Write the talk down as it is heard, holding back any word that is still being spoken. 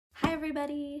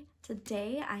everybody!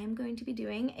 Today I am going to be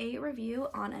doing a review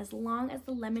on As Long as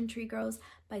the Lemon Tree Grows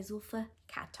by Zoulfa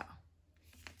Katouh.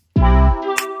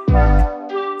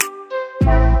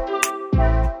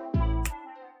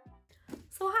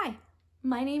 So hi,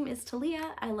 my name is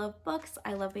Talia. I love books,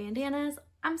 I love bandanas.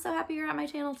 I'm so happy you're at my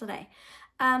channel today.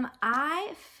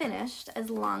 I finished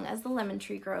As Long as the Lemon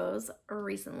Tree Grows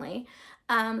recently.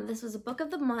 This was a book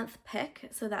of the month pick,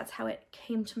 so that's how it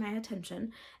came to my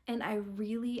attention, and I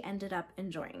really ended up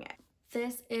enjoying it.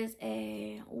 This is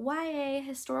a YA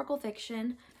historical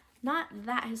fiction, not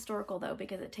that historical though,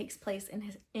 because it takes place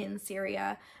in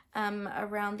Syria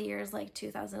around the years like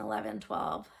 2011,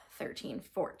 12, 13,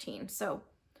 14, so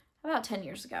about 10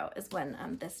 years ago is when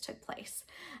this took place.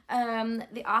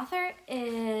 The author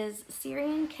is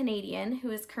Syrian Canadian who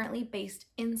is currently based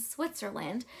in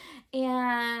Switzerland,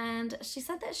 and she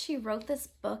said that she wrote this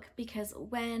book because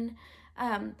when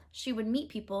she would meet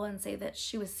people and say that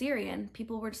she was Syrian,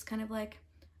 people were just kind of like,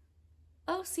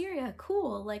 oh, Syria,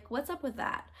 cool, like what's up with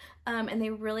that? And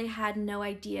they really had no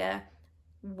idea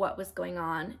what was going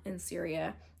on in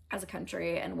Syria as a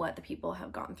country and what the people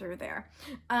have gone through there.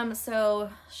 So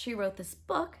she wrote this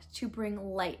book to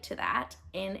bring light to that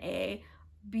in a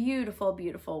beautiful,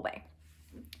 beautiful way.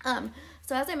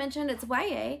 So as I mentioned, it's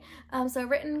YA, so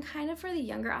written kind of for the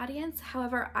younger audience.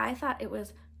 However, I thought it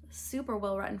was super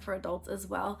well written for adults as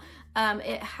well.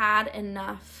 It had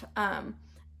enough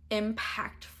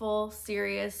impactful,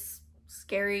 serious,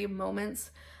 scary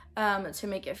moments to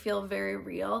make it feel very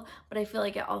real, but I feel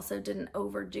like it also didn't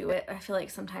overdo it. I feel like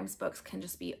sometimes books can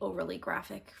just be overly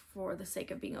graphic for the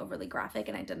sake of being overly graphic,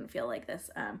 and I didn't feel like this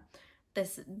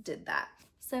did that.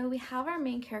 So we have our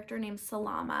main character named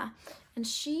Salama, and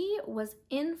she was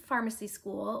in pharmacy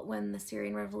school when the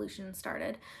Syrian Revolution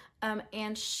started,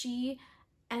 and she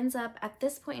ends up at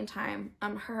this point in time,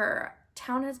 her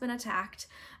town has been attacked.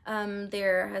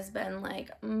 There has been like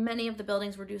many of the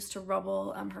buildings reduced to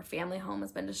rubble. Her family home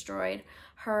has been destroyed.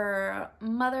 Her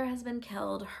mother has been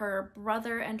killed. Her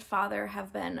brother and father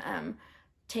have been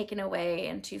taken away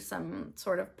into some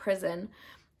sort of prison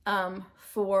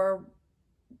for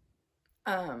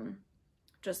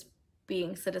just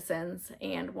being citizens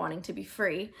and wanting to be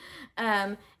free.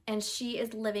 And she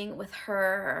is living with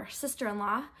her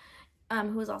sister-in-law,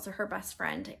 who is also her best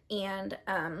friend, and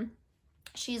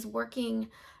she's working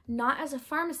not as a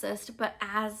pharmacist, but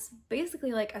as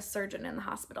basically like a surgeon in the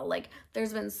hospital. Like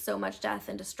there's been so much death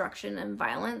and destruction and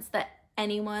violence that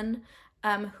anyone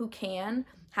who can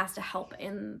has to help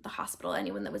in the hospital,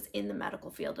 anyone that was in the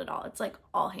medical field at all. It's like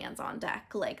all hands on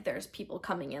deck. Like there's people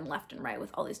coming in left and right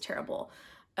with all these terrible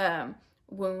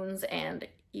wounds, and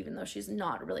even though she's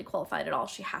not really qualified at all,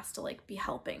 she has to like be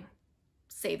helping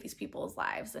save these people's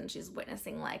lives, and she's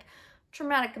witnessing like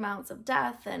traumatic amounts of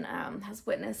death and has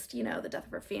witnessed, you know, the death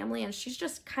of her family, and she's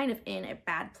just kind of in a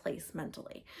bad place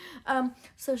mentally.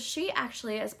 So she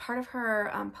actually, as part of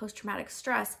her post-traumatic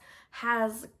stress,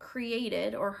 has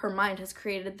created, or her mind has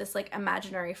created, this like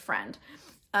imaginary friend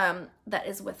that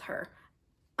is with her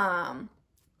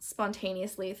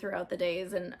spontaneously throughout the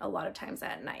days and a lot of times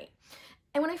at night.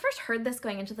 And when I first heard this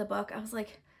going into the book, I was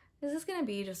like, is this gonna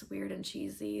be just weird and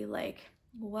cheesy? Like,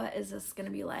 what is this gonna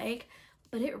be like?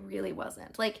 But it really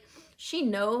wasn't. Like, she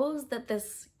knows that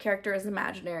this character is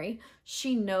imaginary.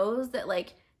 She knows that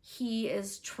like he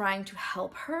is trying to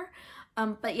help her,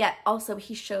 but yet also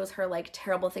he shows her like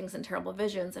terrible things and terrible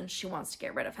visions, and she wants to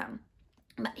get rid of him.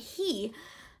 But he,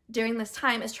 during this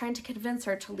time, is trying to convince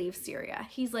her to leave Syria.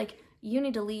 He's like, you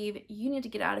need to leave, you need to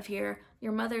get out of here.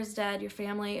 Your mother's dead, your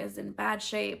family is in bad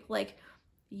shape, like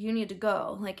you need to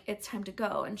go, like it's time to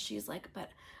go. And she's like, but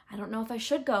I don't know if I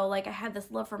should go. Like I have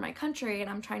this love for my country and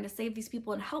I'm trying to save these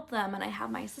people and help them, and I have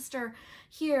my sister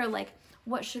here. Like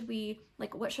what should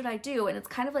I do? And it's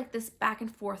kind of like this back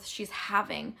and forth she's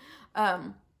having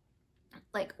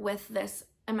like with this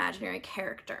imaginary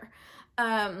character.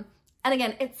 And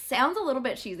again, it sounds a little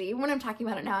bit cheesy. When I'm talking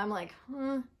about it now, I'm like,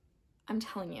 I'm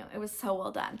telling you, it was so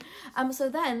well done. So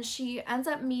then she ends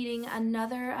up meeting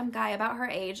another guy about her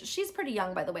age. She's pretty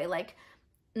young, by the way, like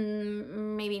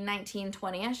maybe 19,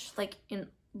 20-ish, like in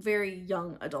very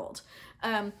young adult.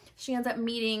 She ends up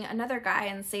meeting another guy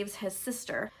and saves his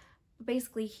sister.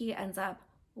 Basically, he ends up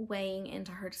weighing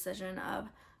into her decision of,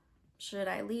 should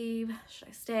I leave? Should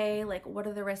I stay? Like, what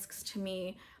are the risks to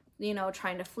me, you know,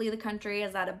 trying to flee the country?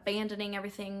 Is that abandoning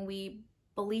everything we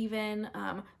believe in?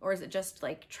 Or is it just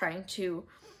like trying to,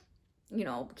 you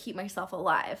know, keep myself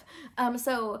alive?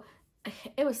 So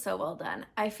it was so well done.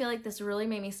 I feel like this really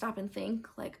made me stop and think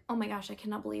like, oh my gosh, I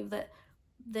cannot believe that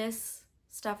this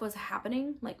stuff was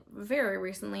happening like very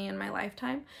recently in my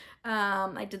lifetime.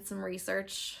 I did some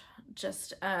research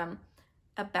just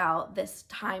about this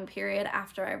time period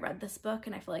after I read this book,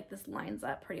 and I feel like this lines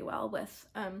up pretty well with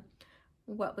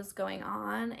what was going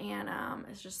on, and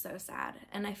it's just so sad.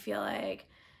 And I feel like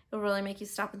it'll really make you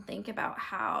stop and think about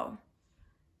how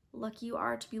lucky you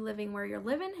are to be living where you're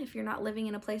living, if you're not living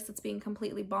in a place that's being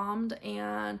completely bombed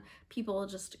and people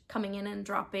just coming in and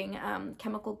dropping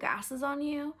chemical gases on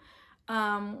you.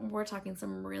 We're talking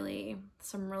some really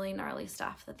gnarly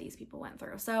stuff that these people went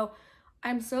through. So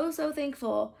I'm so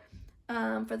thankful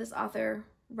for this author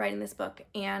writing this book,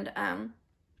 and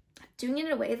doing it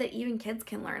in a way that even kids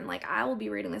can learn. Like, I will be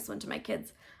reading this one to my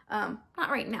kids, not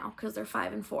right now because they're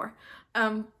 5 and 4,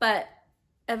 but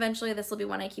eventually this will be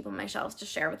one I keep on my shelves to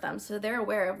share with them, so they're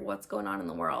aware of what's going on in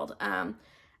the world. And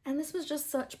this was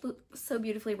just so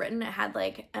beautifully written. It had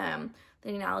like the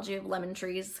analogy of lemon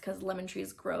trees, because lemon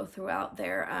trees grow throughout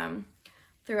their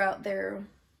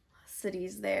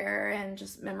cities there, and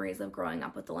just memories of growing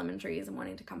up with the lemon trees and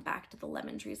wanting to come back to the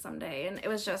lemon trees someday. And it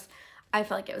was just, I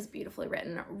felt like it was beautifully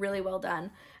written, really well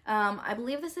done. I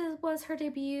believe this was her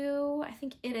debut. I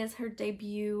think it is her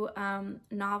debut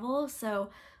novel, so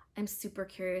I'm super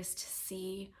curious to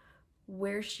see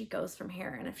where she goes from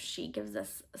here, and if she gives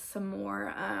us some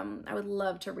more. I would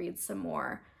love to read some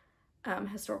more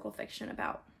historical fiction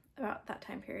about that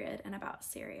time period and about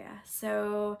Syria.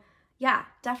 So yeah,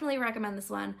 definitely recommend this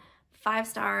one. 5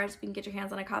 stars. If you can get your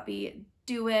hands on a copy,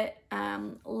 do it.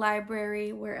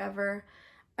 Library, wherever.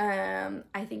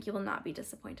 I think you will not be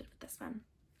disappointed with this one.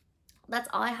 That's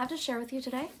all I have to share with you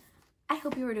today. I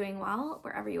hope you are doing well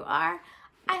wherever you are.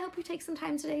 I hope you take some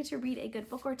time today to read a good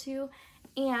book or two.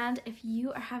 And if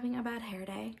you are having a bad hair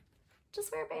day,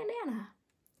 just wear a bandana.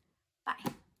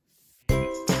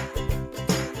 Bye.